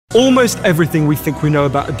Almost everything we think we know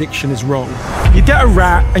about addiction is wrong. You get a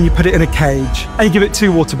rat and you put it in a cage and you give it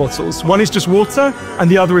 2 water bottles. One is just water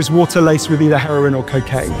and the other is water laced with either heroin or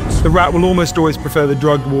cocaine. The rat will almost always prefer the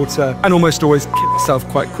drugged water and almost always kill itself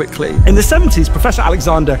quite quickly. In the 70s, Professor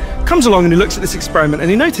Alexander comes along and he looks at this experiment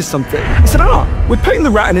and he noticed something. He said, we're putting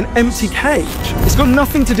the rat in an empty cage. It's got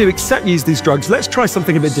nothing to do except use these drugs. Let's try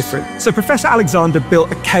something a bit different. So Professor Alexander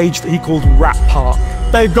built a cage that he called Rat Park.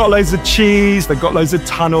 They've got loads of cheese, they've got loads of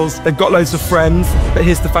tunnels, they've got loads of friends. But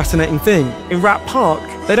here's the fascinating thing. In Rat Park,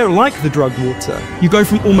 they don't like the drugged water. You go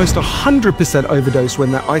from almost 100% overdose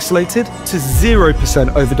when they're isolated to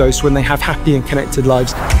 0% overdose when they have happy and connected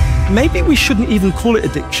lives. Maybe we shouldn't even call it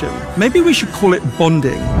addiction. Maybe we should call it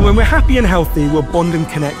bonding. When we're happy and healthy, we'll bond and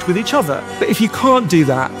connect with each other. But if you can't do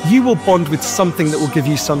that, you will bond with something that will give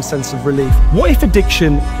you some sense of relief. What if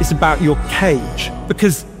addiction is about your cage?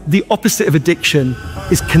 Because the opposite of addiction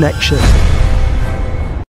is connection.